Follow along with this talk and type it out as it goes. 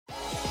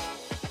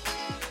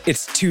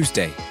It's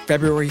Tuesday,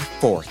 February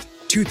 4th,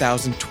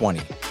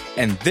 2020,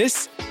 and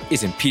this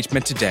is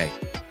Impeachment Today.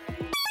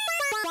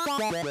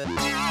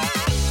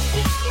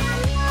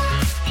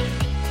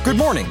 Good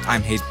morning,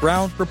 I'm Hayes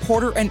Brown,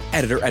 reporter and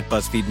editor at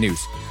BuzzFeed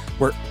News.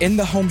 We're in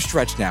the home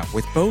stretch now,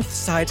 with both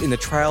sides in the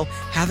trial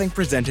having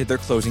presented their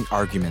closing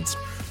arguments.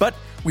 But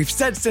we've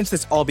said since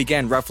this all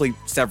began roughly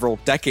several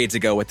decades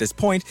ago at this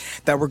point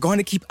that we're going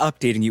to keep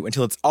updating you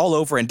until it's all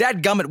over, and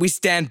dadgummit, we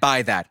stand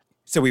by that.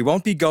 So we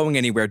won't be going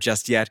anywhere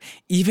just yet,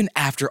 even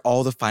after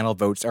all the final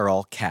votes are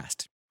all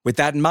cast. With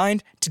that in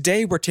mind,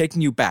 today we're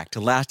taking you back to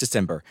last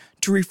December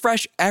to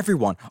refresh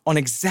everyone on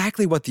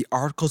exactly what the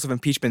articles of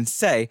impeachment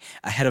say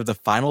ahead of the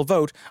final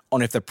vote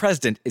on if the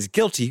president is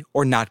guilty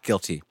or not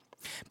guilty.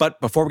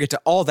 But before we get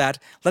to all that,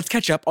 let's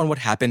catch up on what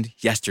happened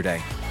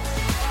yesterday.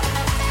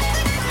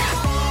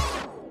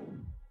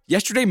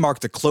 Yesterday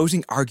marked the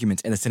closing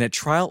arguments in the Senate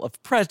trial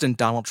of President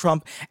Donald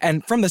Trump,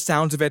 and from the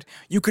sounds of it,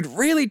 you could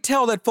really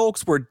tell that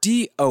folks were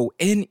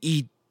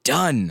D-O-N-E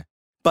done.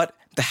 But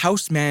the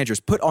House managers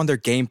put on their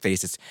game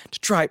faces to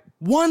try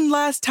one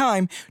last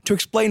time to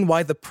explain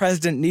why the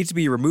president needs to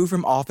be removed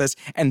from office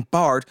and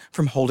barred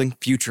from holding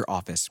future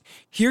office.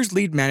 Here's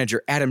lead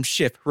manager Adam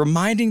Schiff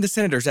reminding the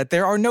senators that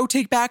there are no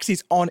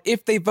take-backsies on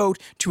if they vote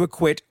to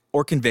acquit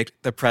or convict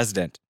the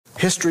president.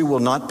 History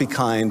will not be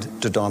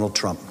kind to Donald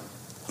Trump.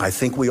 I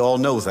think we all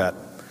know that.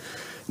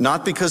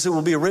 Not because it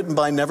will be written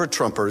by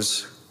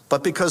never-Trumpers,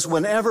 but because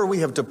whenever we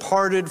have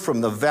departed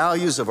from the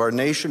values of our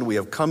nation, we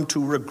have come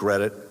to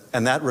regret it,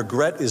 and that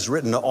regret is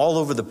written all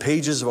over the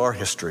pages of our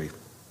history.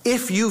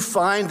 If you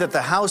find that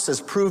the House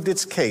has proved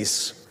its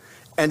case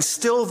and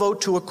still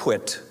vote to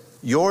acquit,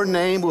 your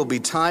name will be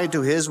tied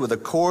to his with a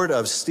cord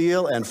of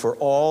steel and for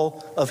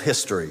all of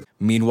history.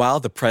 Meanwhile,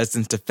 the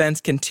president's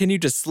defense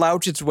continued to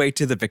slouch its way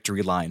to the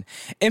victory line,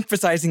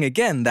 emphasizing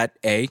again that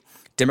A,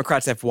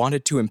 Democrats have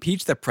wanted to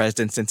impeach the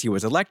president since he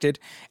was elected,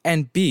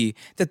 and B,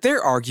 that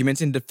their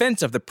arguments in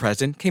defense of the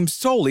president came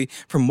solely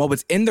from what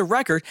was in the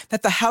record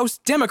that the House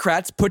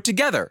Democrats put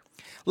together.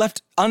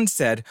 Left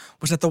unsaid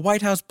was that the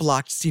White House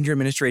blocked senior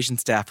administration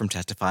staff from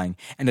testifying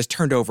and has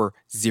turned over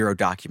 0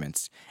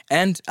 documents.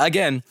 And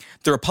again,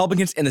 the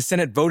Republicans in the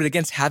Senate voted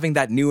against having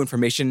that new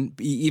information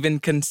be even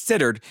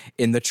considered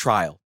in the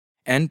trial.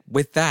 And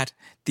with that,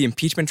 the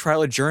impeachment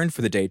trial adjourned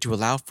for the day to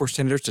allow for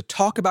senators to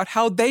talk about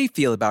how they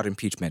feel about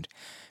impeachment.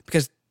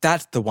 Because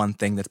that's the one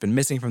thing that's been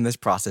missing from this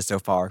process so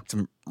far,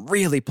 some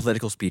really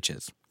political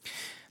speeches.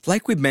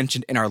 Like we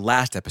mentioned in our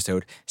last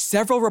episode,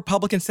 several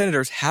Republican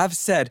senators have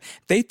said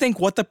they think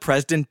what the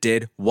president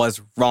did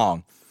was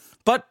wrong.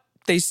 But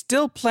they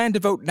still plan to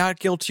vote not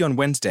guilty on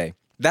Wednesday.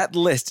 That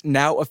list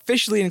now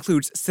officially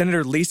includes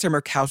Senator Lisa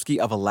Murkowski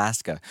of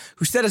Alaska,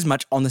 who said as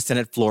much on the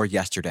Senate floor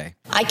yesterday.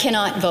 I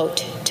cannot vote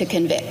to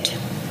convict.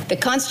 The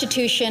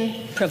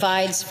Constitution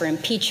provides for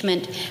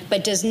impeachment,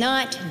 but does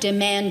not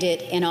demand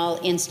it in all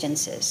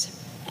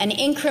instances. An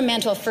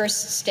incremental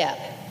first step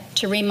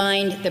to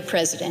remind the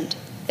president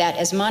that,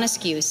 as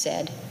Montesquieu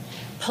said,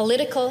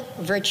 political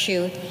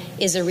virtue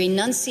is a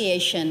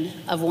renunciation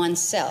of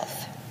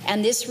oneself,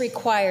 and this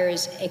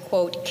requires a,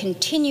 quote,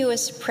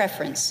 continuous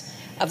preference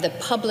of the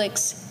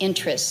public's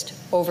interest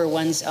over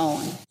one's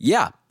own.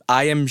 Yeah,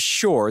 I am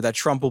sure that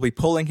Trump will be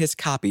pulling his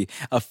copy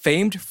of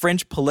famed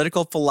French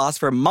political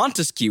philosopher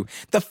Montesquieu,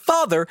 the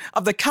father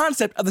of the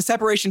concept of the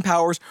separation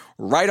powers,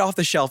 right off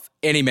the shelf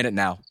any minute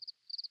now.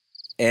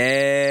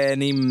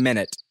 Any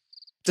minute.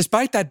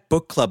 Despite that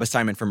book club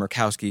assignment from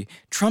Murkowski,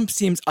 Trump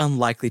seems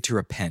unlikely to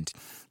repent.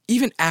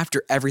 Even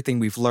after everything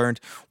we've learned,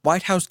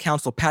 White House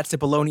counsel Pat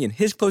Cipollone in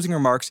his closing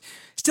remarks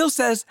still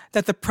says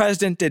that the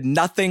president did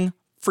nothing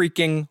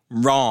freaking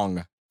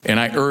wrong. And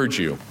I urge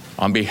you,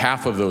 on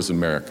behalf of those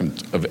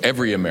Americans, of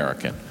every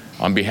American,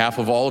 on behalf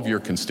of all of your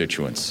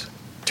constituents,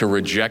 to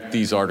reject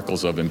these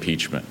articles of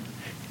impeachment.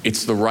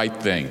 It's the right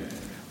thing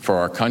for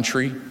our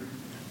country.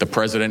 The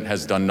president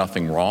has done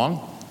nothing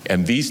wrong,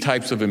 and these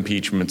types of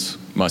impeachments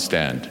must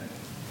end.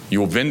 You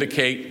will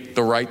vindicate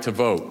the right to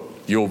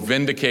vote. You'll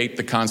vindicate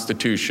the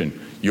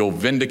Constitution. You'll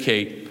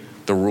vindicate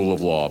the rule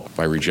of law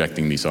by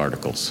rejecting these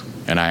articles.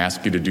 And I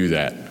ask you to do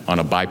that on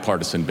a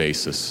bipartisan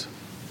basis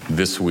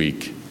this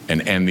week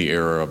and end the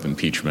era of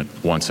impeachment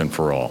once and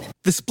for all.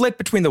 The split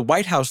between the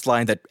White House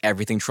line that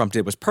everything Trump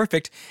did was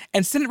perfect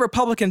and Senate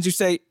Republicans who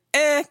say,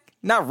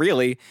 not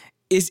really,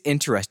 is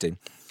interesting.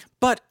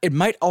 But it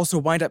might also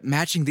wind up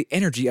matching the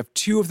energy of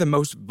 2 of the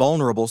most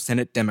vulnerable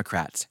Senate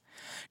Democrats.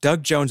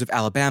 Doug Jones of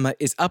Alabama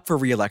is up for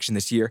re-election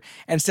this year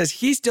and says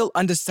he's still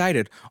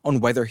undecided on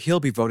whether he'll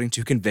be voting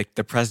to convict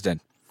the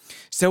president.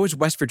 So is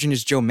West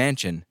Virginia's Joe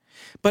Manchin.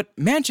 But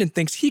Manchin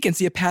thinks he can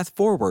see a path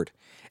forward.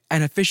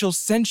 An official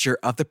censure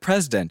of the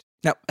president.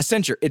 Now, a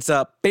censure, it's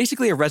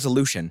basically a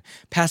resolution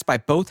passed by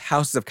both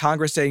houses of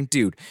Congress saying,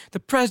 dude, the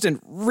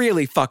president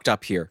really fucked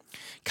up here.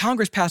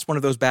 Congress passed one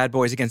of those bad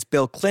boys against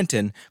Bill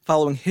Clinton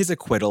following his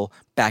acquittal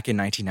back in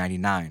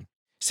 1999.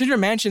 Senator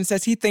Manchin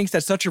says he thinks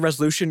that such a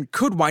resolution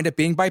could wind up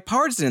being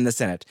bipartisan in the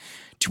Senate,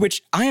 to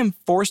which I am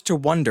forced to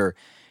wonder,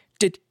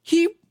 did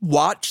he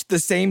watch the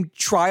same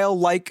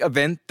trial-like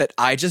event that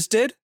I just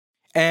did?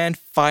 And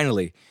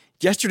finally,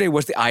 yesterday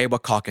was the Iowa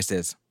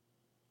caucuses.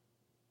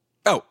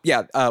 Oh,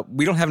 yeah,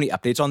 we don't have any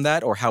updates on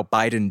that or how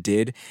Biden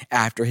did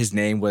after his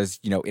name was,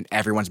 in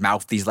everyone's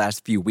mouth these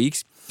last few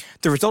weeks.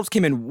 The results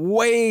came in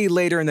way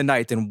later in the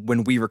night than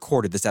when we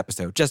recorded this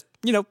episode. Just,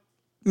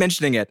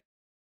 mentioning it.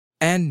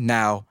 And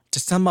now, to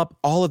sum up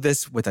all of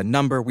this with a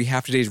number, we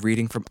have today's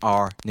reading from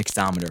our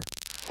Nixometer.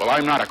 Well,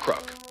 I'm not a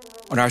crook.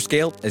 On our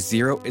scale, a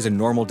 0 is a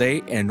normal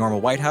day in a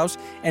normal White House,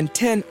 and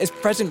 10 is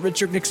President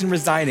Richard Nixon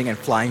resigning and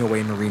flying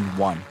away Marine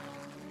One.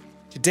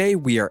 Today,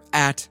 we are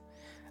at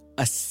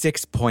a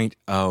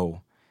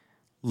 6.0.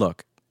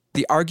 Look,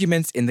 the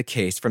arguments in the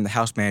case from the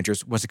House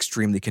managers was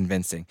extremely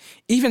convincing.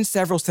 Even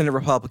several Senate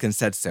Republicans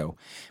said so.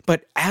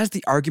 But as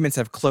the arguments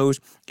have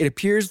closed, it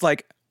appears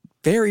like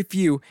very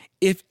few,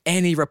 if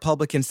any,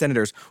 Republican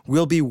senators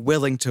will be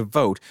willing to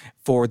vote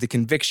for the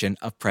conviction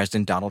of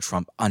President Donald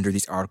Trump under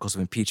these articles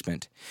of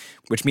impeachment,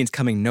 which means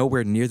coming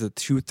nowhere near the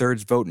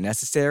 2/3 vote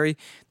necessary,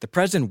 the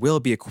president will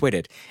be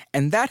acquitted.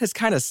 And that has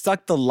kind of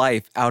sucked the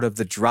life out of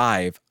the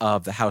drive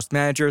of the House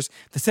managers,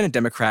 the Senate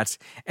Democrats,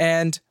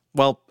 and,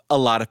 well, a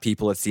lot of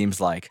people, it seems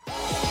like.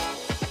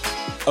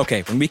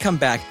 Okay, when we come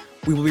back,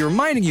 we will be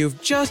reminding you of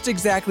just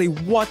exactly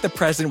what the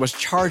president was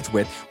charged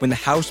with when the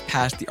House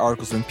passed the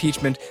articles of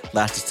impeachment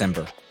last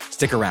December.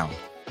 Stick around.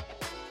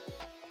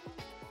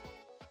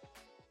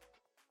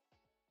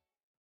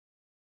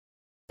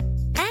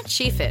 At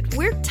SheFit,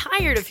 we're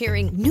tired of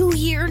hearing new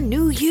year,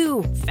 new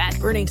you,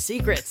 fat-burning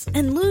secrets,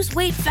 and lose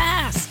weight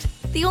fast.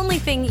 The only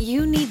thing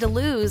you need to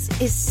lose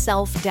is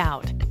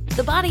self-doubt.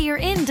 The body you're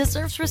in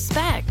deserves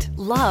respect,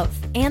 love,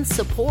 and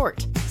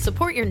support.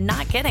 Support you're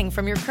not getting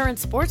from your current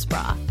sports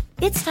bra.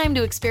 It's time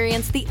to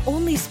experience the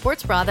only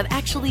sports bra that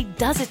actually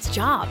does its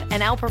job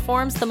and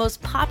outperforms the most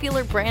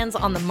popular brands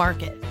on the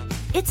market.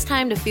 It's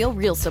time to feel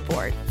real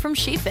support from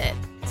SheFit.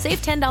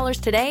 Save $10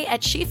 today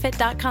at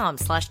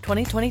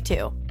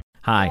SheFit.com/2022.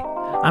 Hi,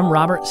 I'm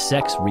Robert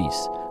Sex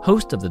Reese,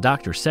 host of the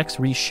Dr. Sex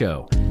Reese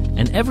Show.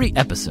 And every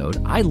episode,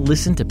 I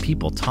listen to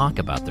people talk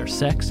about their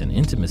sex and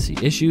intimacy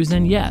issues,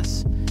 and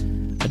yes,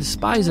 I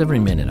despise every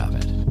minute of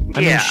it.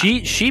 I mean,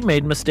 she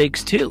made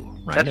mistakes too,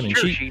 right? That's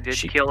true. She did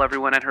kill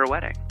everyone at her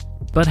wedding.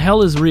 But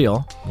hell is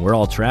real, we're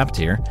all trapped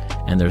here,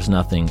 and there's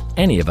nothing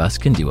any of us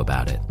can do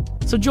about it.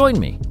 So join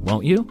me,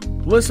 won't you?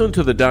 Listen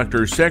to the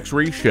Dr. Sex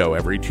Reese Show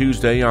every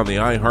Tuesday on the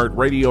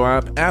iHeartRadio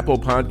app, Apple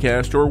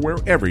Podcast, or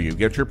wherever you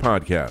get your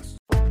podcasts.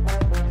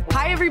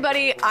 Hi,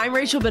 everybody. I'm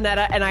Rachel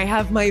Bonnetta, and I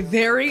have my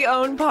very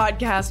own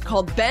podcast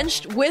called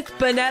Benched with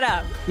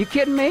Bonnetta. You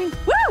kidding me?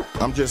 Woo!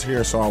 I'm just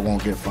here so I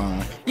won't get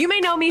fined. You may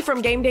know me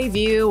from Game Day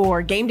View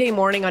or Game Day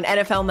Morning on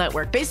NFL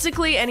Network.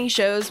 Basically, any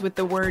shows with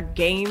the word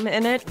game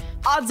in it,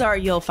 odds are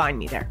you'll find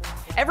me there.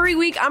 Every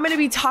week, I'm going to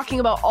be talking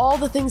about all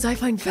the things I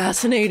find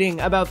fascinating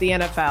about the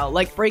NFL,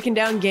 like breaking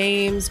down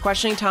games,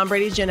 questioning Tom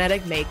Brady's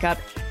genetic makeup.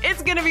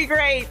 It's going to be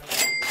great.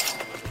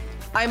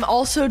 I'm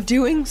also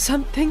doing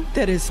something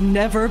that has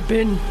never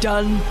been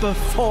done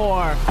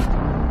before.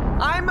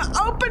 I'm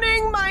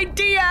opening my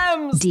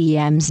DMs.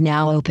 DMs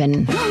now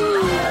open.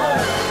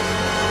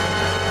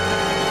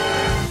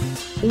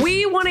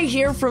 We want to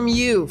hear from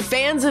you,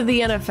 fans of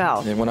the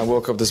NFL. And when I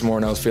woke up this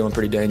morning, I was feeling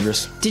pretty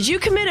dangerous. Did you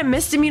commit a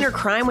misdemeanor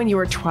crime when you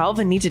were 12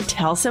 and need to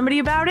tell somebody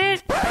about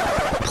it?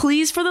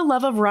 Please, for the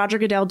love of Roger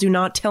Goodell, do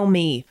not tell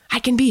me. I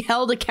can be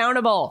held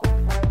accountable.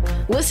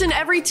 Listen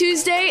every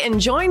Tuesday and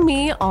join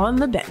me on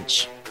the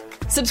bench.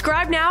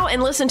 Subscribe now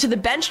and listen to the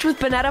Benched with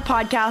Bonnetta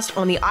podcast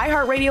on the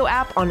iHeartRadio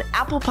app, on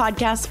Apple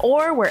Podcasts,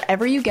 or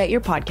wherever you get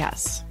your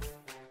podcasts.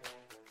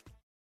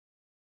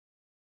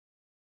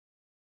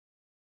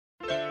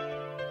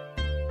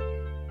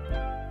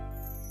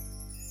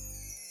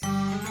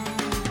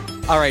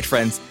 All right,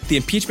 friends, the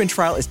impeachment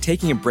trial is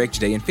taking a break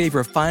today in favor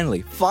of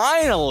finally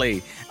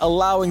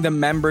allowing the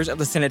members of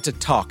the Senate to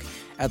talk.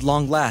 At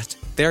long last,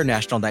 their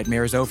national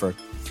nightmare is over.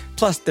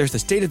 Plus, there's the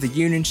State of the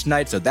Union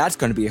tonight, so that's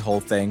going to be a whole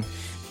thing.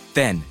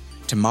 Then,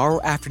 tomorrow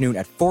afternoon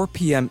at 4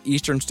 p.m.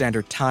 Eastern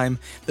Standard Time,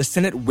 the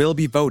Senate will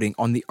be voting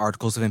on the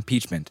articles of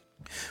impeachment.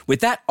 With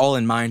that all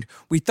in mind,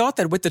 we thought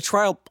that with the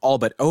trial all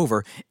but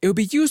over, it would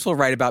be useful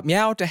right about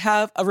meow to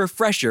have a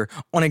refresher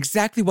on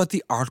exactly what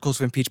the articles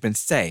of impeachment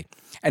say,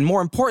 and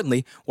more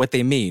importantly, what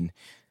they mean.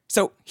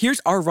 So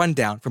here's our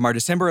rundown from our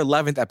December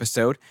 11th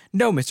episode,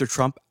 No, Mr.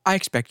 Trump, I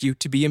Expect You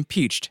to Be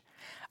Impeached.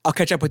 I'll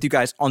catch up with you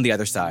guys on the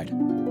other side.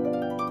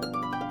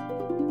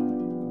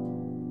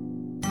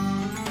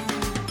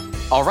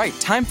 All right,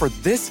 time for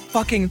this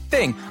fucking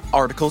thing,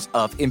 Articles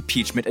of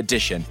Impeachment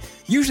Edition.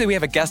 Usually we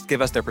have a guest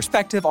give us their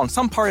perspective on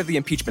some part of the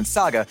impeachment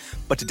saga,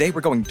 but today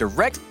we're going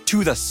direct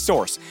to the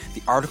source,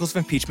 the Articles of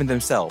Impeachment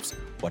themselves.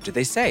 What do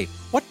they say?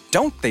 What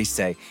don't they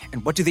say?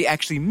 And what do they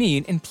actually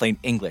mean in plain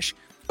English?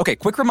 Okay,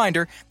 quick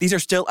reminder, these are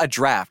still a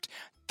draft.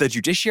 The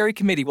Judiciary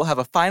Committee will have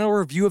a final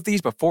review of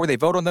these before they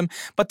vote on them,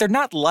 but they're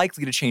not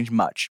likely to change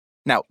much.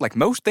 Now, like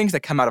most things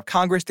that come out of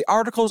Congress, the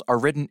articles are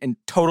written in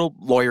total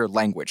lawyer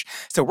language.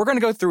 So we're going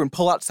to go through and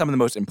pull out some of the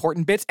most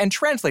important bits and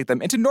translate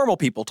them into normal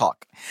people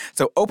talk.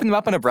 So open them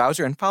up in a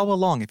browser and follow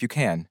along if you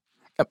can.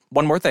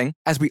 One more thing.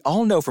 As we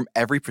all know from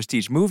every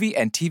prestige movie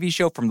and TV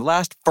show from the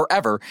last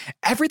forever,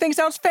 everything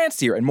sounds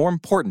fancier and more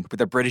important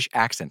with a British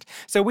accent.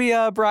 So we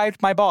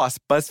bribed my boss,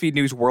 BuzzFeed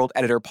News World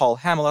editor Paul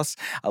Hamilos,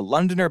 a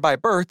Londoner by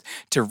birth,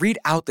 to read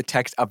out the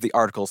text of the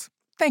articles.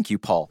 Thank you,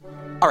 Paul.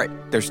 All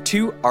right, there's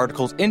 2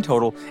 articles in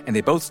total, and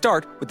they both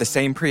start with the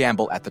same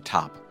preamble at the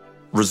top.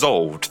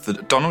 Resolved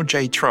that Donald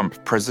J.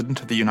 Trump,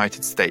 President of the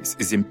United States,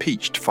 is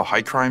impeached for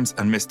high crimes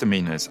and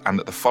misdemeanors, and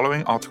that the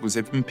following articles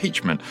of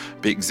impeachment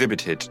be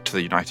exhibited to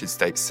the United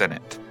States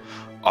Senate.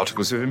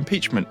 Articles of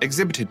impeachment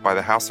exhibited by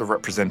the House of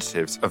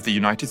Representatives of the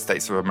United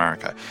States of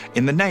America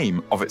in the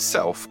name of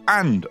itself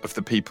and of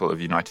the people of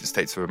the United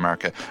States of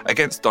America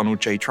against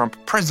Donald J. Trump,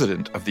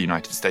 President of the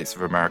United States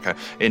of America,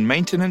 in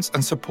maintenance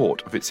and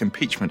support of its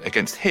impeachment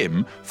against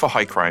him for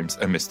high crimes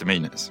and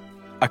misdemeanors.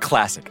 A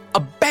classic. A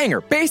banger.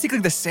 Basically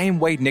the same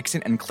way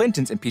Nixon and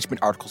Clinton's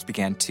impeachment articles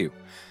began too.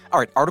 All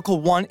right, Article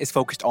 1 is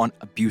focused on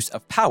abuse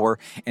of power,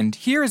 and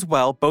here as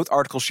well, both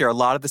articles share a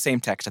lot of the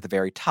same text at the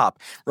very top,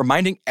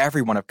 reminding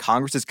everyone of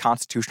Congress's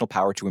constitutional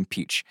power to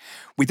impeach.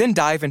 We then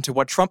dive into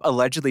what Trump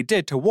allegedly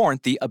did to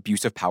warrant the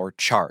abuse of power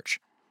charge.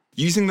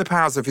 Using the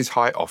powers of his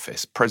high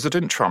office,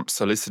 President Trump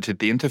solicited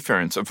the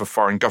interference of a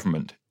foreign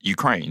government,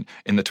 Ukraine,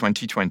 in the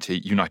 2020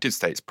 United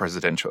States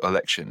presidential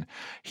election.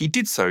 He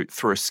did so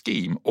through a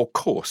scheme or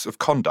course of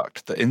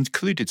conduct that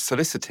included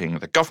soliciting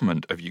the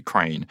government of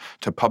Ukraine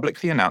to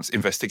publicly announce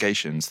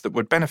investigations that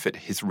would benefit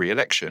his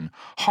re-election,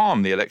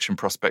 harm the election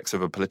prospects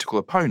of a political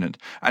opponent,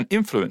 and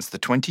influence the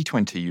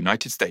 2020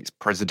 United States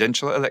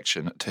presidential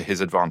election to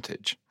his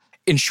advantage.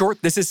 In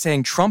short, this is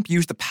saying Trump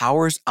used the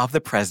powers of the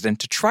president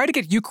to try to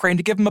get Ukraine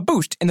to give him a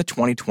boost in the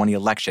 2020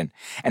 election.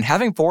 And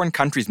having foreign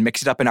countries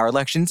mix it up in our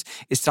elections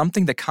is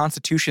something the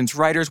Constitution's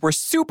writers were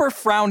super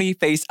frowny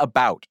face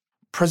about.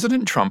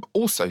 President Trump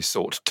also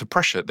sought to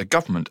pressure the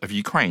government of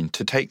Ukraine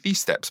to take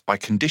these steps by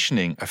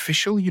conditioning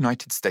official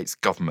United States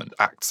government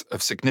acts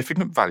of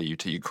significant value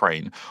to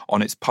Ukraine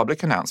on its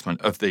public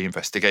announcement of the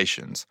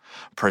investigations.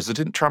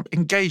 President Trump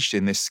engaged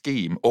in this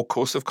scheme or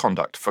course of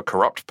conduct for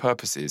corrupt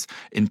purposes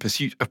in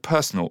pursuit of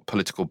personal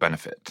political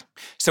benefit.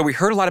 So we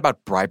heard a lot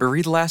about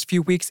bribery the last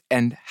few weeks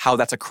and how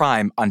that's a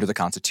crime under the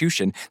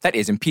Constitution that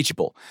is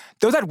impeachable.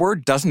 Though that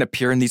word doesn't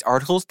appear in these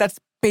articles, that's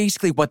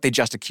basically what they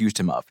just accused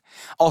him of.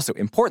 Also,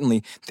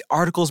 importantly, the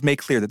articles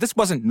make clear that this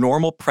wasn't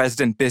normal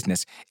president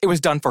business. It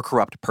was done for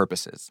corrupt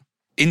purposes.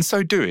 In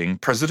so doing,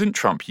 President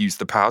Trump used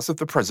the powers of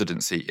the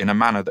presidency in a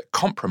manner that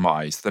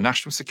compromised the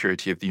national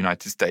security of the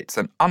United States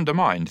and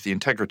undermined the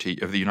integrity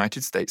of the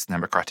United States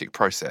democratic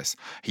process.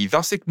 He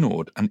thus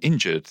ignored and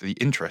injured the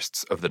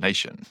interests of the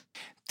nation.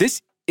 This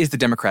is the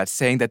Democrats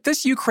saying that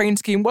this Ukraine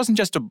scheme wasn't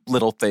just a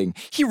little thing.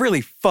 He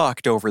really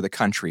fucked over the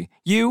country.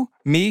 You,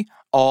 me,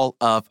 all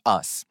of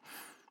us.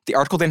 The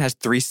article then has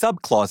 3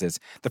 subclauses.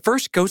 The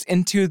first goes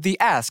into the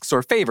asks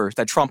or favors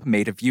that Trump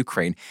made of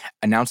Ukraine,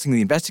 announcing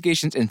the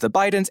investigations into the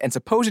Bidens and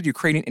supposed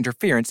Ukrainian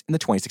interference in the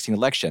 2016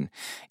 election.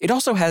 It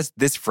also has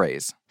this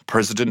phrase: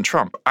 President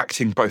Trump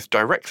acting both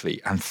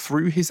directly and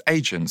through his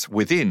agents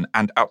within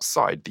and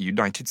outside the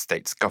United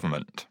States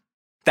government.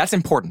 That's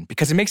important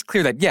because it makes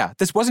clear that, yeah,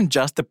 this wasn't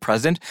just the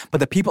president, but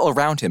the people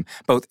around him,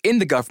 both in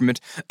the government,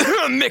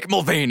 Mick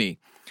Mulvaney,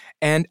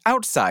 and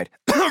outside,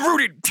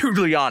 Rudy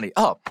Giuliani.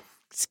 Oh,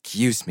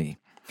 excuse me.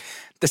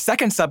 The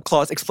second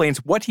subclause explains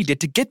what he did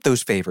to get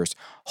those favors,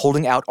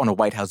 holding out on a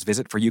White House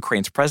visit for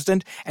Ukraine's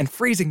president and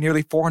freezing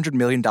nearly $400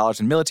 million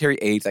in military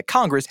aid that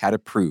Congress had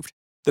approved.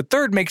 The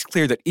third makes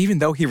clear that even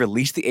though he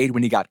released the aid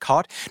when he got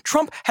caught,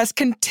 Trump has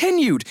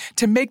continued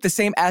to make the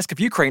same ask of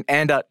Ukraine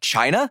and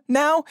China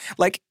now,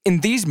 like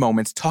in these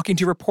moments talking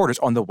to reporters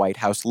on the White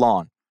House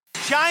lawn.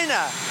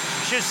 China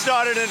should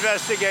start an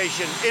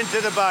investigation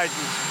into the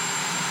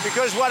Bidens,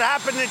 because what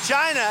happened in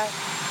China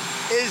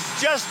is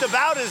just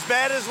about as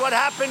bad as what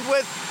happened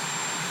with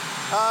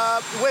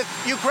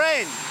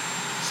Ukraine.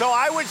 So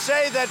I would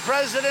say that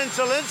President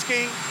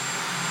Zelensky,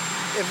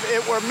 if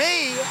it were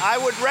me, I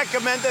would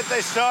recommend that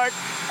they start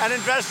an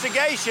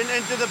investigation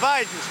into the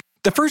Bidens.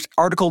 The first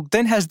article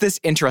then has this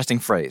interesting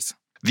phrase: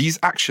 These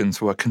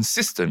actions were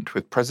consistent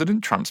with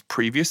President Trump's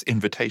previous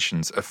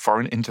invitations of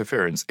foreign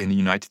interference in the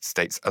United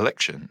States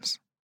elections.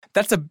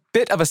 That's a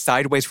bit of a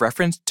sideways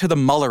reference to the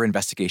Mueller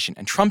investigation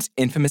and Trump's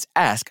infamous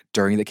ask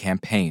during the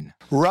campaign.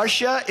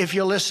 Russia, if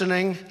you're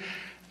listening,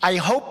 I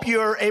hope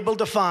you're able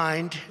to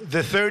find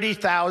the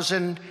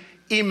 30,000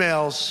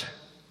 emails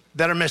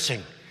that are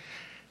missing.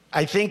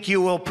 I think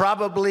you will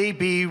probably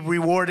be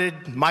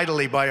rewarded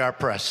mightily by our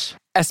press.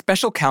 As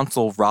special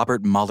counsel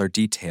Robert Mueller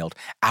detailed,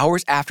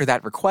 hours after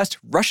that request,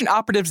 Russian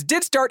operatives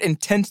did start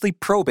intensely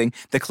probing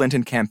the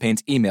Clinton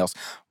campaign's emails.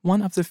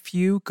 One of the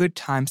few good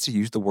times to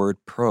use the word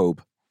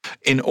probe.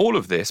 In all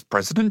of this,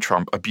 President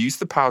Trump abused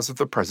the powers of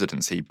the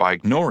presidency by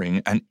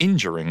ignoring and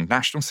injuring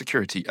national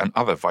security and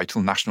other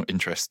vital national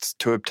interests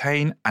to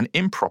obtain an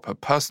improper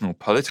personal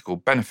political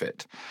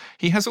benefit.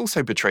 He has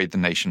also betrayed the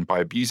nation by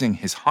abusing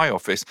his high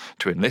office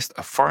to enlist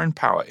a foreign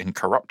power in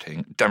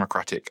corrupting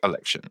democratic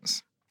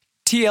elections.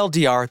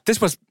 TLDR, this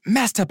was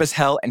messed up as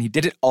hell, and he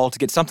did it all to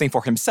get something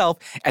for himself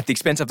at the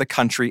expense of the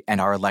country and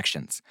our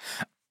elections.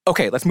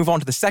 Okay, let's move on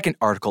to the second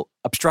article,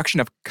 obstruction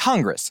of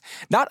Congress.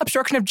 Not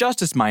obstruction of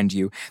justice, mind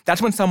you.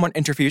 That's when someone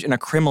interferes in a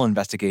criminal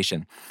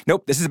investigation.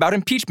 Nope, this is about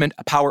impeachment,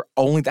 a power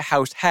only the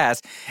House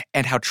has,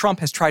 and how Trump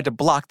has tried to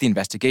block the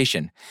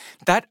investigation.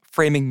 That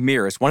framing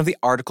mirrors one of the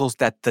articles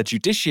that the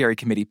Judiciary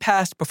Committee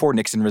passed before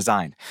Nixon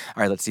resigned.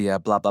 All right, let's see,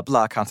 blah, blah,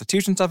 blah,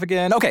 Constitution stuff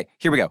again. Okay,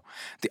 here we go.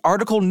 The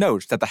article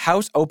notes that the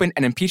House opened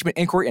an impeachment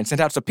inquiry and sent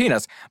out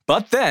subpoenas,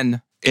 but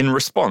then... In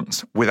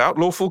response, without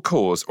lawful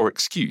cause or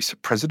excuse,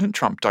 President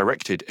Trump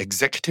directed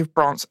executive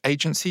branch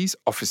agencies,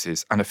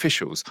 offices, and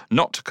officials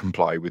not to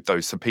comply with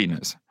those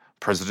subpoenas.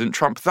 President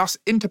Trump thus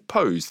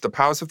interposed the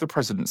powers of the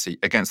presidency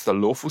against the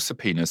lawful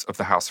subpoenas of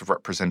the House of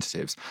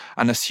Representatives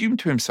and assumed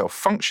to himself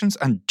functions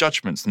and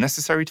judgments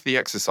necessary to the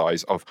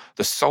exercise of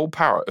the sole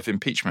power of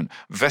impeachment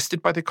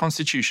vested by the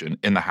Constitution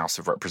in the House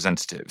of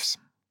Representatives.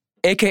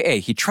 AKA,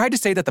 he tried to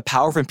say that the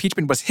power of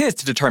impeachment was his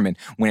to determine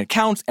when it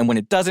counts and when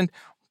it doesn't,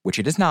 which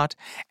it is not,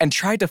 and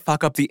tried to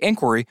fuck up the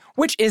inquiry,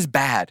 which is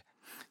bad.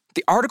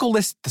 The article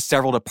lists the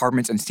several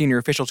departments and senior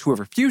officials who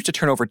have refused to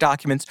turn over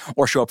documents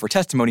or show up for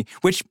testimony,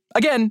 which,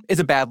 again, is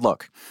a bad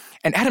look.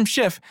 And Adam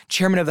Schiff,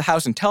 chairman of the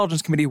House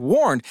Intelligence Committee,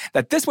 warned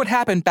that this would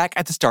happen back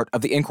at the start of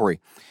the inquiry.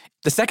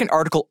 The second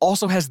article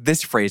also has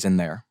this phrase in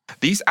there.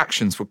 These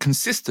actions were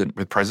consistent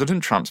with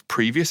President Trump's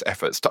previous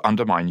efforts to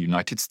undermine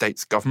United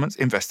States government's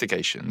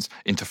investigations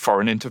into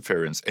foreign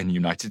interference in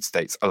United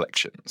States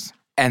elections.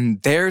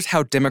 And there's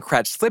how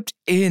Democrats slipped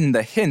in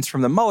the hints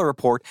from the Mueller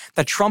report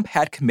that Trump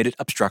had committed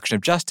obstruction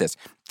of justice,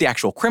 the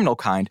actual criminal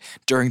kind,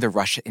 during the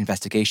Russia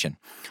investigation.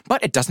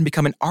 But it doesn't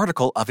become an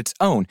article of its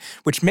own,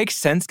 which makes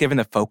sense given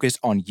the focus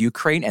on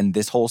Ukraine and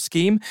this whole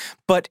scheme,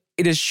 but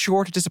it is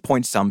sure to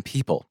disappoint some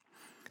people.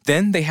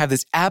 Then they have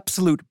this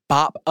absolute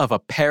bop of a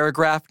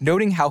paragraph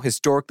noting how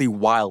historically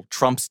wild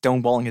Trump's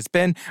stonewalling has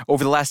been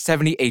over the last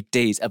 78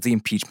 days of the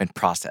impeachment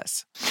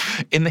process.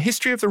 In the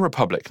history of the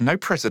Republic, no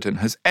president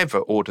has ever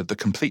ordered the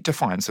complete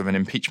defiance of an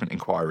impeachment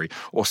inquiry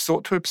or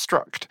sought to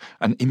obstruct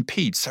and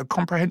impede so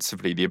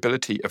comprehensively the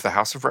ability of the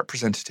House of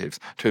Representatives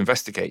to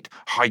investigate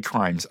high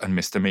crimes and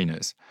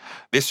misdemeanors.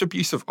 This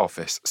abuse of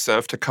office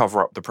served to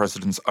cover up the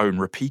president's own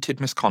repeated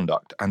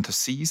misconduct and to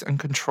seize and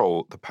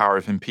control the power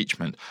of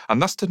impeachment,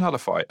 and thus to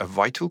nullify a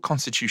vital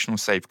constitutional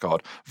safeguard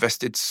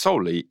vested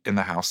solely in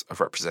the House of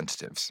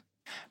Representatives.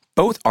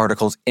 Both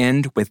articles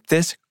end with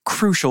this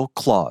crucial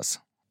clause.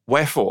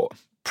 Wherefore,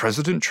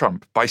 President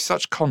Trump, by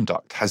such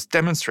conduct, has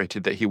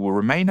demonstrated that he will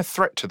remain a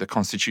threat to the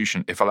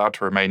Constitution if allowed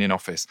to remain in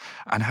office,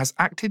 and has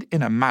acted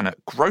in a manner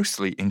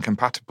grossly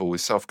incompatible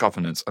with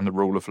self-governance and the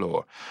rule of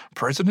law.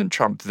 President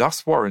Trump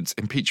thus warrants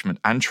impeachment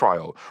and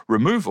trial,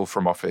 removal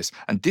from office,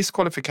 and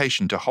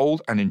disqualification to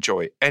hold and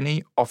enjoy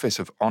any office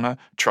of honor,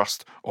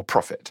 trust, or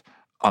profit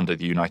under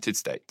the United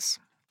States.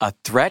 A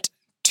threat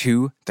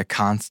to the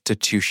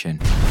Constitution.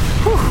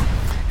 Whew.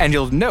 And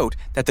you'll note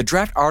that the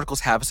draft articles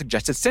have a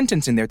suggested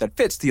sentence in there that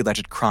fits the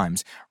alleged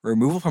crimes: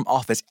 removal from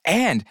office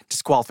and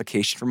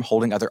disqualification from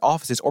holding other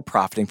offices or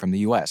profiting from the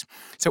U.S.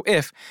 So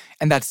if,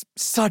 and that's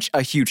such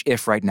a huge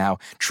if right now,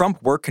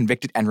 Trump were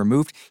convicted and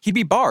removed, he'd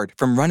be barred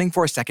from running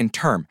for a second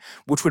term,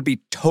 which would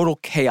be total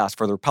chaos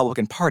for the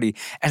Republican Party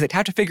as they'd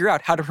have to figure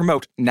out how to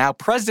promote now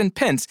President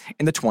Pence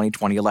in the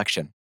 2020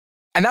 election.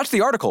 And that's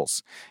the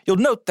articles. You'll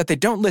note that they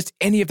don't list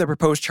any of the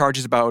proposed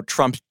charges about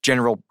Trump's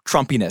general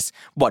Trumpiness.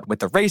 What with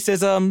the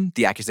racism,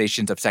 the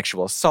accusations of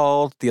sexual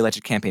assault, the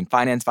alleged campaign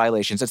finance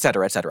violations,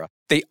 etc., etc.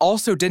 They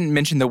also didn't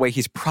mention the way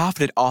he's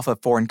profited off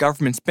of foreign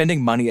governments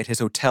spending money at his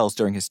hotels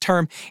during his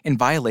term in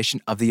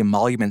violation of the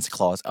Emoluments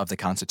Clause of the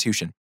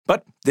Constitution.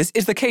 But this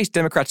is the case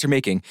Democrats are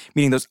making,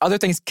 meaning those other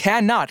things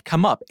cannot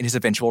come up in his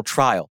eventual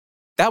trial.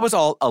 That was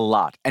all a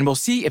lot, and we'll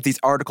see if these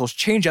articles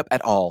change up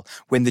at all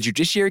when the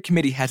Judiciary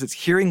Committee has its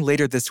hearing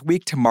later this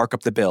week to mark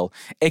up the bill,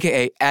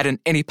 aka add in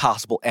any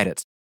possible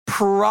edits.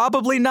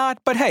 Probably not,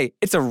 but hey,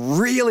 it's a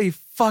really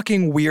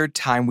fucking weird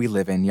time we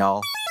live in,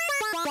 y'all.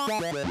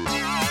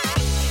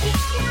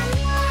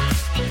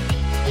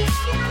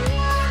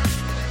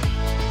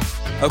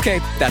 Okay,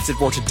 that's it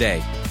for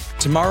today.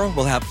 Tomorrow,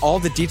 we'll have all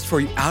the deets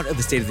for you out of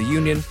the State of the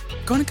Union.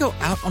 Gonna go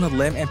out on a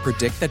limb and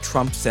predict that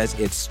Trump says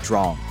it's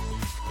strong.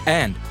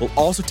 And we'll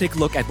also take a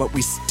look at what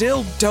we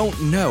still don't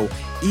know,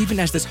 even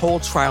as this whole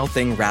trial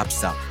thing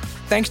wraps up.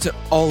 Thanks to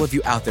all of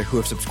you out there who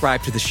have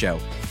subscribed to the show.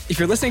 If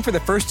you're listening for the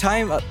first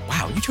time,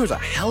 wow, you chose a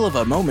hell of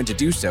a moment to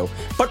do so,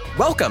 but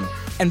welcome!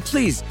 And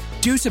please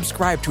do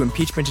subscribe to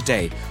Impeachment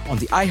Today on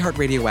the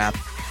iHeartRadio app,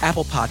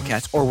 Apple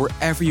Podcasts, or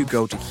wherever you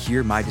go to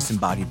hear my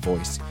disembodied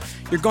voice.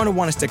 You're going to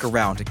want to stick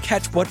around to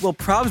catch what will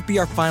probably be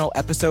our final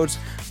episodes,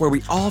 where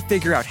we all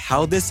figure out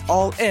how this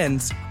all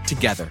ends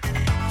together.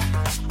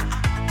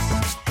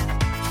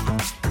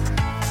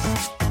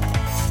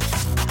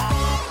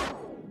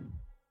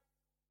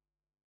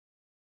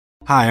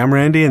 Hi, I'm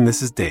Randy, and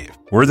this is Dave.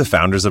 We're the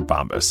founders of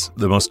Bombas,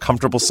 the most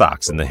comfortable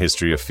socks in the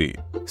history of feet.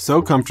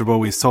 So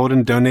comfortable, we sold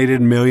and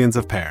donated millions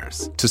of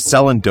pairs. To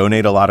sell and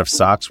donate a lot of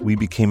socks, we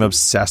became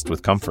obsessed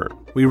with comfort.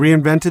 We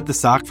reinvented the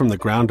sock from the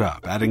ground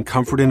up, adding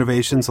comfort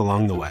innovations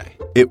along the way.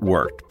 It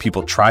worked.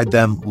 People tried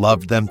them,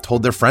 loved them,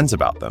 told their friends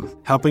about them,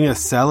 helping us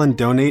sell and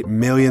donate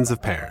millions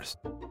of pairs.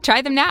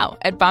 Try them now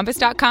at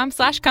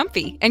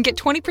bombas.com/comfy and get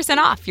 20%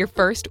 off your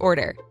first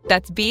order.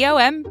 That's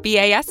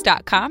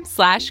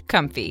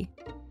BOMBAS.com/comfy.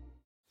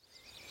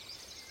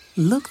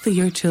 Look through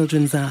your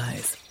children's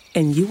eyes,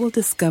 and you will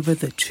discover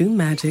the true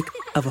magic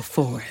of a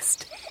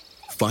forest.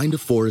 Find a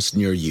forest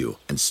near you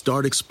and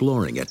start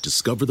exploring at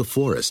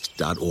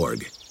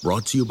discovertheforest.org.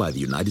 Brought to you by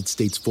the United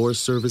States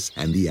Forest Service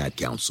and the Ad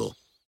Council.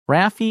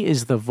 Raffi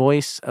is the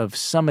voice of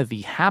some of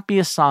the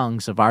happiest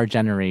songs of our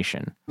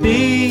generation.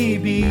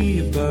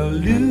 Baby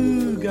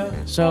Beluga.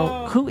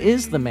 So, who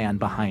is the man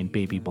behind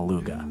Baby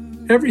Beluga?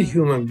 Every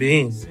human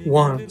being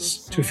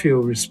wants to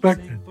feel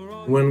respected.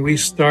 When we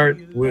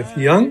start with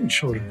young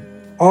children,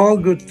 all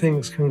good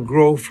things can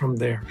grow from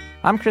there.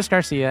 I'm Chris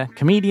Garcia,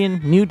 comedian,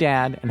 new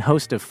dad, and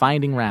host of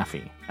Finding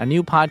Raffi, a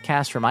new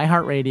podcast from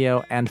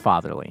iHeartRadio and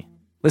Fatherly.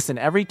 Listen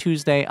every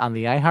Tuesday on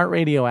the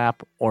iHeartRadio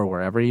app or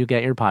wherever you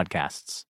get your podcasts.